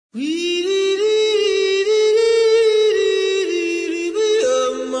O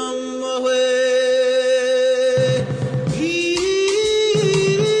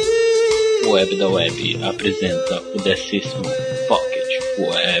Web da Web apresenta o 10º Pocket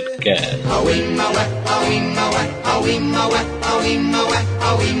Webcast.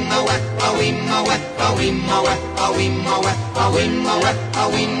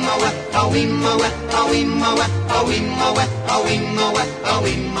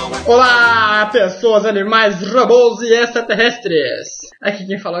 Olá, pessoas, animais, robôs e extraterrestres! Aqui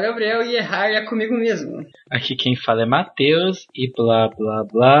quem fala é o Gabriel e errar é comigo mesmo. Aqui quem fala é Matheus e blá blá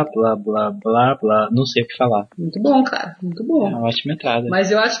blá blá blá blá blá. Não sei o que falar. Muito bom, cara, muito bom. É uma ótima entrada.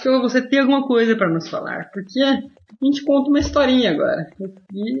 Mas eu acho que você tem alguma coisa pra nos falar, porque a gente conta uma historinha agora.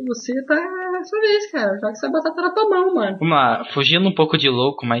 E você tá na sua vez, cara. Já que essa batata na tua mão, mano. Vamos lá, fugindo um pouco de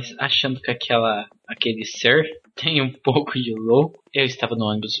louco, mas achando que aquele ser tem um pouco de louco. Eu estava no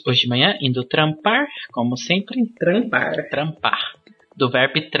ônibus hoje de manhã, indo trampar, como sempre. Trampar. Trampar. Do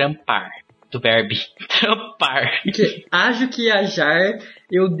verbo trampar. Do verbo trampar. Que ajo que ajar,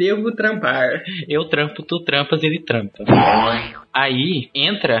 eu devo trampar. Eu trampo, tu trampas, ele trampa. Aí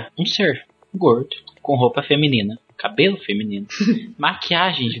entra um ser gordo, com roupa feminina, cabelo feminino,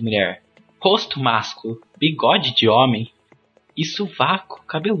 maquiagem de mulher, rosto másculo, bigode de homem e sovaco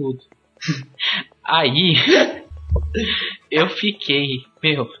cabeludo. Aí eu fiquei,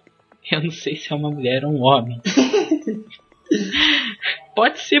 eu não sei se é uma mulher ou um homem.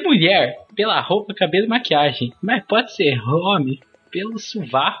 Pode ser mulher pela roupa, cabelo e maquiagem, mas pode ser homem pelo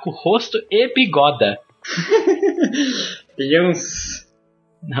sovaco, rosto e bigoda. Deus.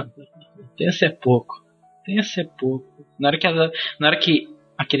 Não, pensa é pouco. Pensa é pouco. Na hora que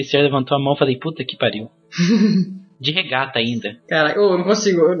aquele ser levantou a mão, eu falei, puta que pariu. De regata ainda. Cara, eu não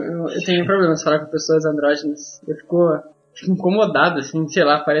consigo, eu tenho problemas de falar com pessoas andrógenas. Eu fico incomodado, assim, sei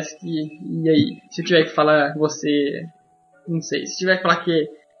lá, parece que... E aí, se eu tiver que falar você... Não sei, se tiver que falar que...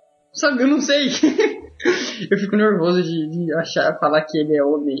 Sabe, eu não sei. Eu fico nervoso de falar que ele é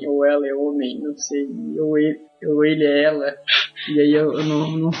homem, ou ela é homem, não sei, ou ele é ela. E aí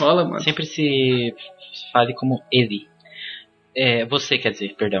não rola, mano. Sempre se fale como ele. Você, quer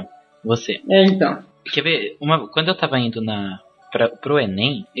dizer, perdão. Você. Então. Quer ver, quando eu tava indo pro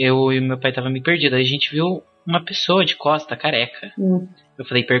Enem, eu e meu pai tava me perdido. Aí a gente viu uma pessoa de costa, careca. Eu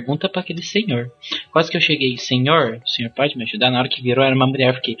falei, pergunta pra aquele senhor. Quase que eu cheguei, senhor, o senhor pode me ajudar? Na hora que virou, era uma mulher,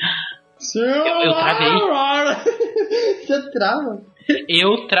 eu fiquei... Eu travei. Você trava?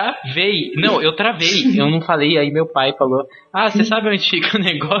 Eu travei. Não, eu travei. Eu não falei, aí meu pai falou, você sabe onde fica o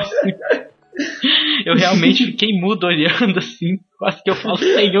negócio? Eu realmente fiquei mudo olhando assim. Quase que eu falo,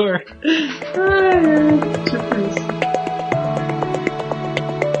 senhor. Tipo isso.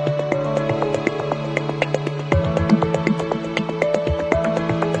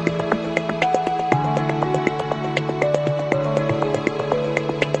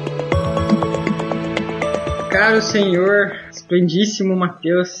 Caro senhor, esplendíssimo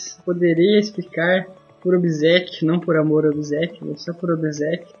Matheus, poderia explicar por obséquio, não por amor obséquio, mas só por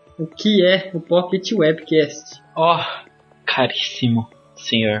obséquio, o que é o Pocket Webcast? Caríssimo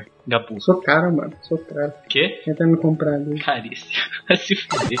senhor Gabu. Sou caro, mano, sou caro. Quê? Tenta me comprar ali. Caríssimo. Vai se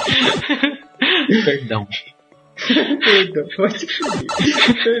fuder. Perdão. Perdão, pode se fuder.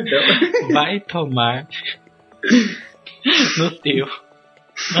 Perdão. Vai tomar no teu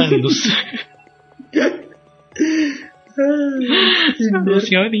ânus. O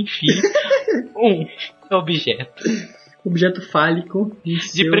senhor enfia um objeto fálico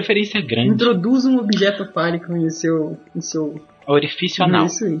de preferência grande. Introduz um objeto fálico em seu orifício anal.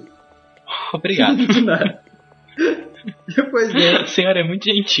 Isso aí. Obrigado. Pois é. O senhor é muito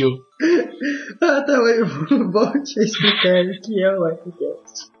gentil. Tá, volte a explicar o que é o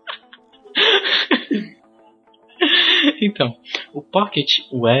Webcast. Então, o Pocket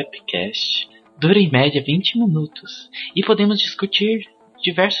Webcast dura em média 20 minutos e podemos discutir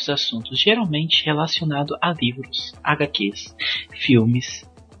diversos assuntos, geralmente relacionados a livros, HQs, filmes,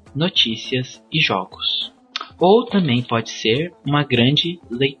 notícias e jogos. Ou também pode ser uma grande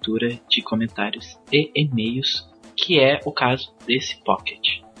leitura de comentários e e-mails, que é o caso desse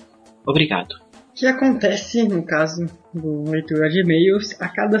Pocket. Obrigado. O que acontece no caso do leitura de e-mails a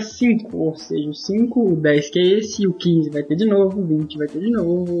cada 5, ou seja, o 5, o 10 que é esse, o 15 vai ter de novo, o 20 vai ter de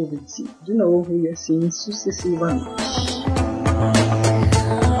novo, o 25 de novo e assim sucessivamente.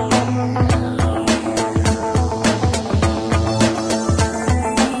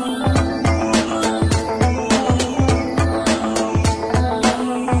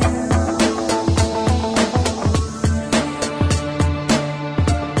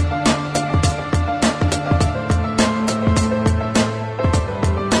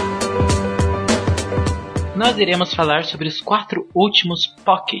 nós iremos falar sobre os 4 últimos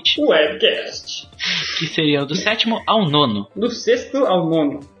Pocket, Webcast. que seriam do 7º ao 9º. Do 6º ao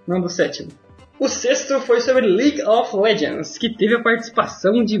 9º, não do 7º. O 6º foi sobre League of Legends, que teve a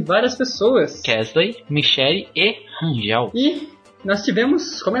participação de várias pessoas. Kesley, Michelle e Rangel. E nós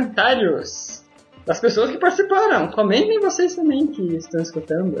tivemos comentários das pessoas que participaram. Comentem vocês também que estão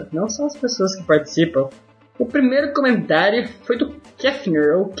escutando, não só as pessoas que participam. O primeiro comentário foi do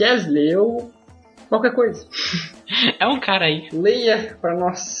Kefner, ou Kesley, ou qualquer coisa. É um cara aí. Leia pra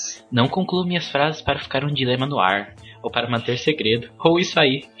nós. Não concluo minhas frases para ficar um dilema no ar, ou para manter segredo, ou isso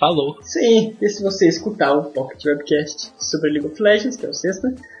aí, falou. Sim, e se você escutar o Pocket Webcast sobre League of Legends, que é o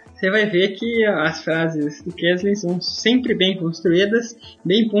 6º, você vai ver que as frases do Kesley são sempre bem construídas,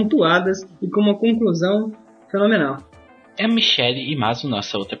 bem pontuadas e com uma conclusão fenomenal. A Michelle Imazo,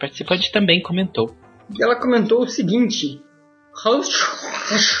 nossa outra participante, também comentou. E ela comentou o seguinte: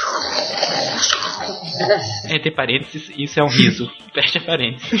 Entre parênteses, isso é um riso. Fecha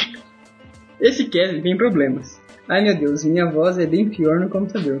parênteses. esse Kesley tem problemas. Ai meu Deus, minha voz é bem pior no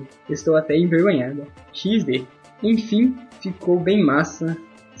computador. Estou até envergonhada. XD. Enfim, ficou bem massa.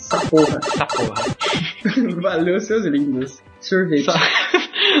 Essa porra. Valeu, seus lindos. Sorvete.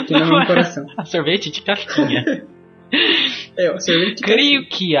 Que não é meu coração. Sorvete de casquinha. É, o sorvete de Creio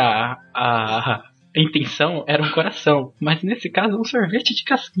que a intenção era um coração, mas nesse caso um sorvete de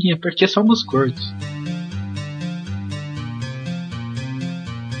casquinha, porque somos gordos.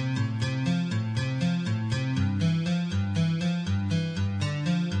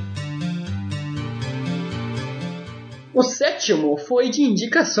 O 7º foi de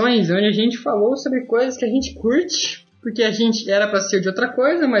indicações, onde a gente falou sobre coisas que a gente curte, porque a gente era pra ser de outra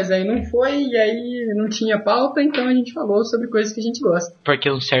coisa, mas aí não foi, e aí não tinha pauta, então a gente falou sobre coisas que a gente gosta. Porque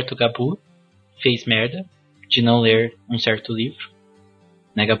um certo Gabu fez merda de não ler um certo livro,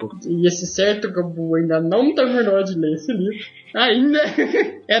 né, Gabu? E esse certo Gabu ainda não terminou de ler esse livro. Ainda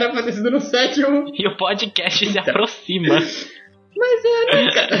era pra ter sido no 7º. E o podcast se aproxima. Mas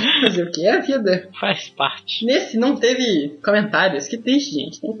né, cara? Fazer o que? É a vida. Faz parte. Nesse não teve comentários. Que triste,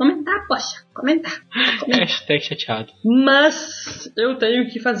 gente. Tem que comentar, poxa. Comentar. Hashtag chateado. Mas eu tenho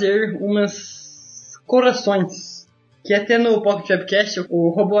que fazer umas correções. Que até no Pocket Webcast o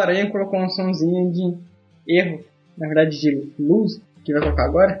Robô Aranha colocou um somzinho de erro. Na verdade de luz. Que vai colocar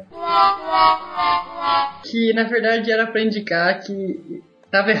agora. Que na verdade era pra indicar que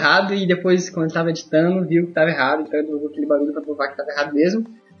tava errado, e depois, quando eu tava editando, viu que tava errado, então eu dou aquele barulho pra provar que tava errado mesmo.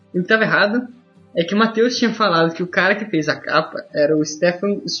 E o que tava errado é que o Matheus tinha falado que o cara que fez a capa era o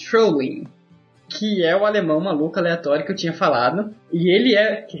Stefan Strolling, que é o alemão maluco aleatório que eu tinha falado, e ele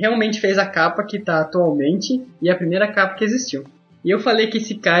é que realmente fez a capa que tá atualmente, e a primeira capa que existiu. E eu falei que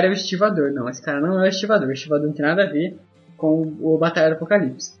esse cara é o estivador. Não, esse cara não é o estivador não tem nada a ver com o Batalha do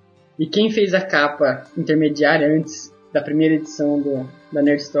Apocalipse. E quem fez a capa intermediária antes da primeira edição da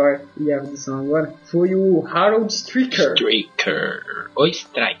Nerd Store e a edição agora, foi o Harold Striker. O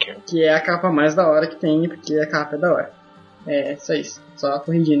Striker. Que é a capa mais da hora que tem, porque a capa é da hora. É, só isso. Só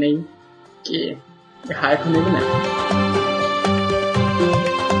corrigindo aí, que é raio comigo mesmo.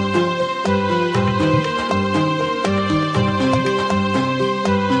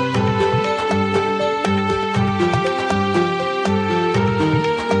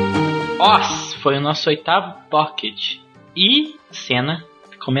 Foi o nosso 8º Pocket. E Senna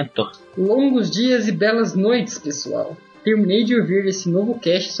comentou: Longos dias e belas noites, pessoal. Terminei de ouvir esse novo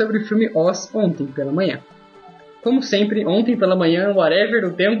cast sobre o filme Oz ontem pela manhã. Como sempre, ontem pela manhã, whatever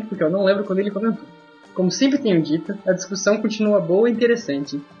o tempo, porque eu não lembro quando ele comentou. Como sempre tenho dito, a discussão continua boa e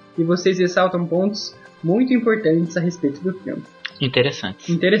interessante, e vocês ressaltam pontos muito importantes a respeito do filme.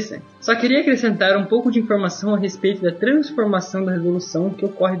 Interessante. Só queria acrescentar um pouco de informação a respeito da transformação da resolução que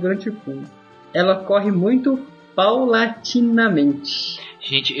ocorre durante o filme. Ela ocorre muito paulatinamente.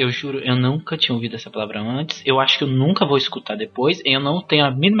 Gente, eu juro, eu nunca tinha ouvido essa palavra antes. Eu acho que eu nunca vou escutar depois. Eu não tenho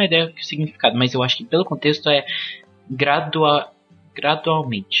a mínima ideia do significado, mas eu acho que pelo contexto é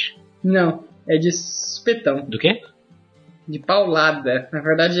gradualmente. Não, é de supetão. Do quê? De paulada. Na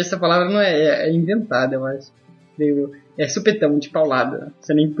verdade, essa palavra não é inventada, eu acho. É supetão, de paulada.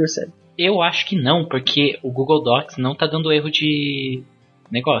 Você nem percebe. Eu acho que não, porque o Google Docs não tá dando erro de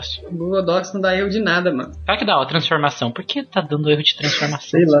negócio. O Google Docs não dá erro de nada, mano. Claro que dá, ó, transformação. Por que tá dando erro de transformação?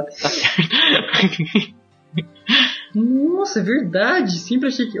 Sei lá. Tá certo. Nossa, verdade. Sempre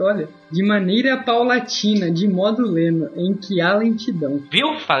achei que, olha, de maneira paulatina, de modo lento, em que há lentidão.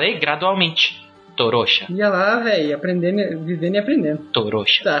 Viu? Falei gradualmente. Toroxa. Ia lá, velho, aprendendo, vivendo e aprendendo.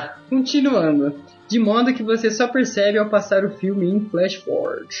 Toroxa. Tá, continuando. De modo que você só percebe ao passar o filme em flash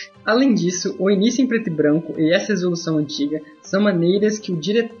forward. Além disso, o início em preto e branco e essa resolução antiga são maneiras que o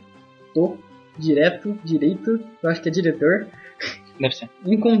diretor Direito, eu acho que é diretor, Deve ser.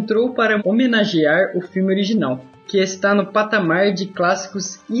 encontrou para homenagear o filme original, que está no patamar de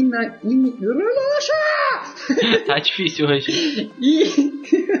clássicos Tá difícil hoje.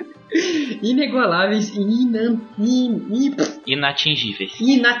 inigualáveis e Inatingíveis.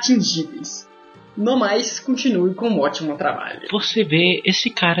 inatingíveis. No mais, continue com um ótimo trabalho. Você vê, esse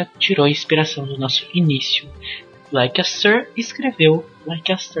cara tirou a inspiração do nosso início. Like a Sir escreveu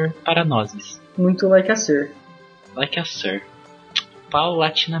Like a Sir para nós. Muito like a Sir. Like a Sir.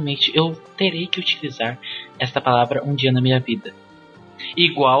 Paulatinamente, eu terei que utilizar esta palavra um dia na minha vida.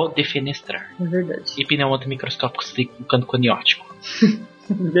 Igual defenestrar. É verdade. E pneumato microscópico silicano coniótico.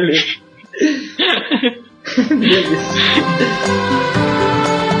 Beleza. Beleza.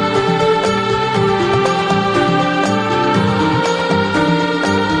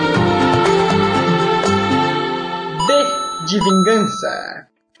 De Vingança,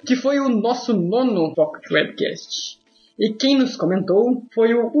 que foi o nosso 9º Pocket Webcast. E quem nos comentou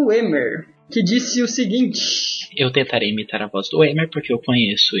foi o Emer, que disse o seguinte: Eu tentarei imitar a voz do Emer porque eu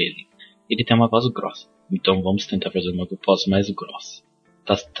conheço ele. Ele tem uma voz grossa. Então vamos tentar fazer uma voz mais grossa.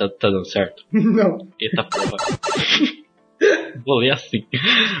 Tá dando certo? Não. Eita porra. Vou ler assim.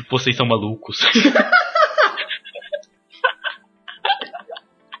 Vocês são malucos.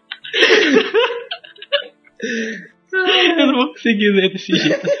 Eu não vou conseguir ler desse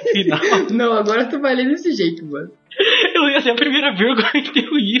jeito no final. Não, agora tu vai ler desse jeito, mano. Eu ia ser a primeira vergonha que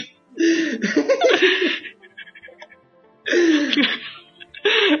deu isso.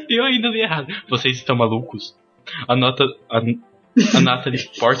 Eu ainda li errado. Vocês estão malucos? A Natalie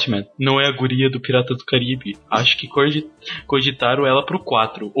Portman não é a guria do Pirata do Caribe. Acho que cogitaram ela pro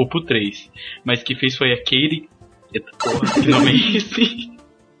 4 ou pro 3. Mas que fez foi a Katie. Eita porra, que nome é esse?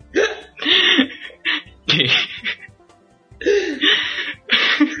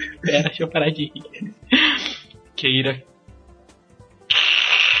 Pera, deixa eu parar de rir. Keira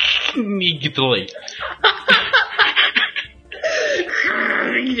Knightley.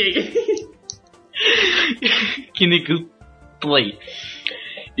 Knightley.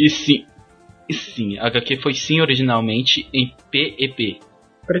 E sim, a HQ foi sim originalmente em PEP.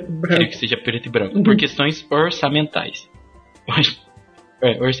 Preto e branco. Queria que seja preto e branco. Por questões orçamentais.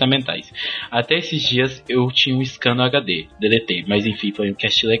 Orçamentais. Até esses dias eu tinha um scan no HD, deletei, mas enfim, foi um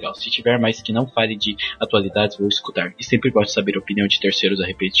cast legal. Se tiver mais que não fale de atualidades, vou escutar. E sempre gosto de saber a opinião de terceiros a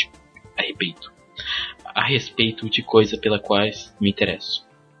respeito de coisa pela quais me interesso.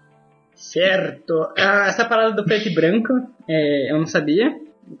 Certo. Essa parada do preto e branco, eu não sabia.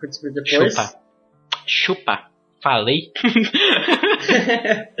 Eu percebi depois. Chupa. Falei.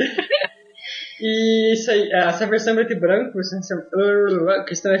 E isso aí, essa versão preto e branco,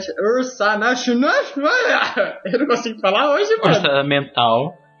 questão eu não consigo falar hoje, mano.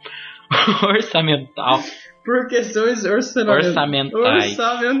 Orçamental. Por questões orçamentais.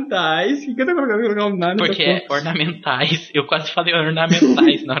 O que eu tô colocando nada? Porque é ornamentais. Eu quase falei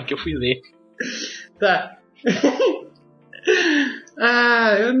ornamentais na hora que eu fui ler. Tá.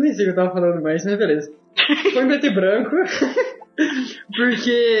 Eu nem sei o que eu tava falando mais, mas beleza. Foi em preto e branco.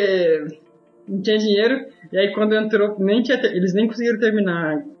 Porque não tinha dinheiro. E aí quando entrou, eles nem conseguiram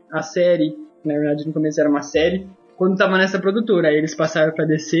terminar a série. Na verdade no começo era uma série. Quando tava nessa produtora, aí eles passaram pra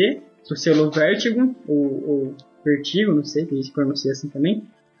DC, o selo Vertigo, ou Vertigo, não sei, que se pronuncia assim também.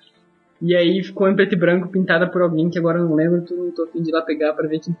 E aí ficou em preto e branco, pintada por alguém que agora eu não lembro, não tô a fim de ir lá pegar pra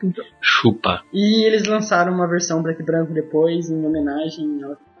ver quem pintou. Chupa. E eles lançaram uma versão preto e branco depois, em homenagem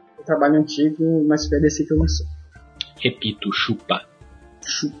ao trabalho antigo, mas foi a DC que lançou. Repito, chupa.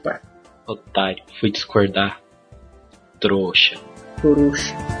 Chupa. Otário, fui discordar. Trouxa.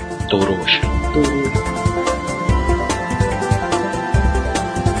 Toruxa. Torouxa. Toruxa.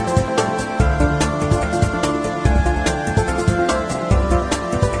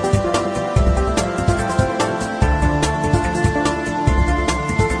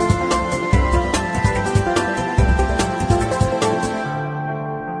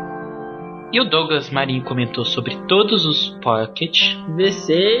 E o Douglas Marinho comentou sobre todos os Pocket.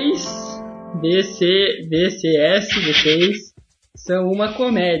 V6, VCS, V6 são uma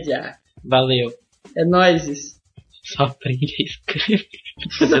comédia. Valeu. É nóis. Só aprende a escrever.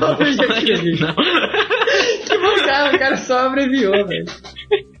 Só aprende a escrever. Não. Que bom, o cara só abreviou, velho.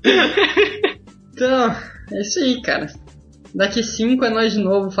 Então, é isso aí, cara. Daqui 5 é nós de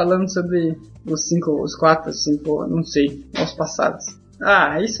novo falando sobre os 4, 5, não sei, os passados.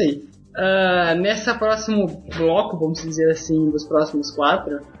 É isso aí. Nessa próximo bloco, vamos dizer assim, dos próximos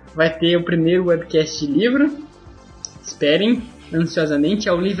 4, vai ter o primeiro webcast de livro. Esperem ansiosamente,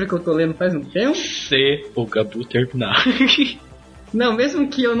 é o livro que eu tô lendo faz um tempo. Se o Gabu terminar. Não, mesmo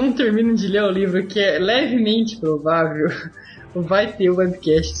que eu não termine de ler o livro, que é levemente provável, vai ter um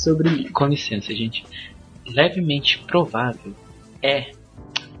webcast sobre isso. Com licença, gente. Levemente provável é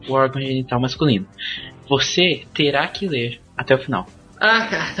o órgão genital masculino. Você terá que ler até o final. Ah,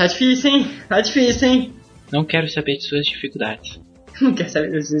 cara, tá difícil, hein? Tá difícil, hein? Não quero saber de suas dificuldades. Não quero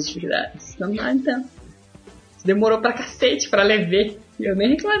saber das suas dificuldades. Vamos lá, então. Você demorou pra cacete pra ler. Eu nem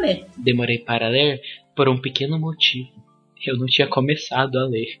reclamei. Demorei para ler por um pequeno motivo. Eu não tinha começado a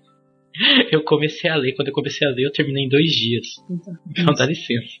ler. Eu comecei a ler. Quando eu comecei a ler, eu terminei em 2 dias. Então dá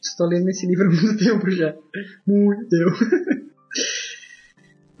licença. Estou lendo esse livro há muito tempo já. Muito tempo.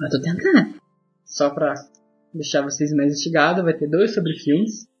 Mas tô tentando. Só pra deixar vocês mais instigados, vai ter 2 sobre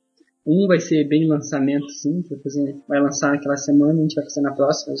filmes. Um vai ser bem lançamento, sim. Vai lançar naquela semana, a gente vai fazer na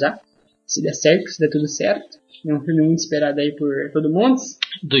próxima já. Se der certo, se der tudo certo. É um filme muito esperado aí por todo mundo.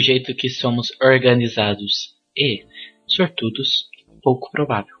 Do jeito que somos organizados e sortudos, pouco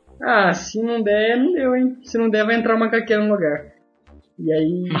provável. Ah, se não der, não deu, hein? Se não der, vai entrar uma HQ no lugar. E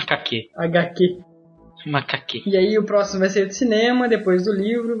aí... Macaque. HQ. Macaque. E aí o próximo vai ser de cinema, depois do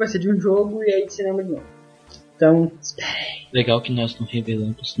livro, vai ser de um jogo, e aí de cinema de novo. Então, esperem. Legal que nós não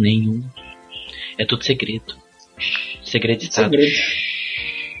revelamos nenhum. É tudo segredo. Segredo de estado. Segredo.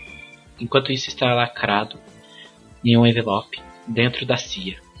 Enquanto isso está lacrado em um envelope dentro da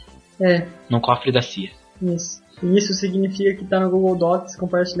CIA. É. No cofre da CIA. Isso. E isso significa que tá no Google Docs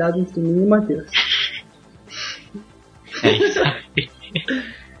compartilhado entre mim e o Matheus. É isso.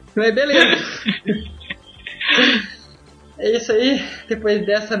 Mas beleza. É isso aí. Depois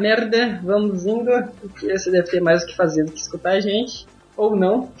dessa merda, vamos indo. Porque você deve ter mais o que fazer do que escutar a gente. Ou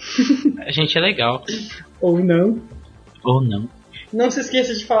não. A gente é legal. Ou não. Ou não. Não se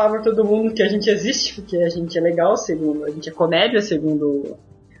esqueça de falar pra todo mundo que a gente existe, porque a gente é legal, segundo a gente é comédia, segundo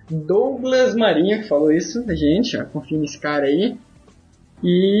Douglas Marinho, que falou isso da gente, ó, confia nesse cara aí.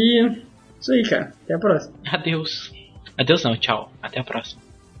 E isso aí, cara. Até a próxima. Adeus. Adeus não, tchau. Até a próxima.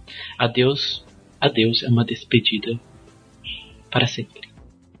 Adeus. Adeus é uma despedida para sempre.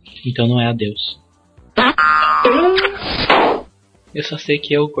 Então não é adeus. Eu só sei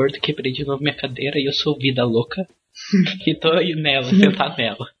que eu, gordo, quebrei de novo minha cadeira e eu sou vida louca. E tô aí nela, sentado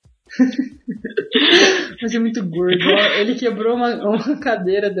nela. Mas é muito gordo. Ele quebrou uma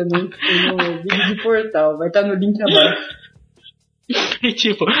cadeira também no vídeo de Portal. Vai estar no link abaixo. E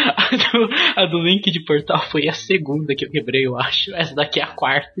tipo, a do link de Portal foi a segunda que eu quebrei, eu acho. Essa daqui é a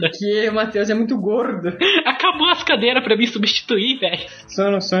quarta. Porque o Matheus é muito gordo. Acabou as cadeiras pra me substituir, velho.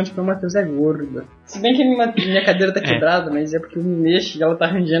 Só noção de que o Matheus é gordo. Se bem que minha cadeira tá quebrada, mas é porque eu me mexo e ela tá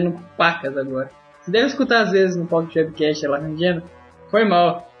arranjando pacas agora. Você deve escutar às vezes no podcast webcast ela arranjando. Foi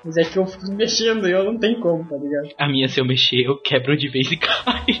mal. Mas é que eu fico mexendo e eu não tenho como, tá ligado? A minha, se eu mexer, eu quebro de vez e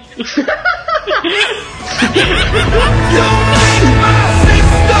caio.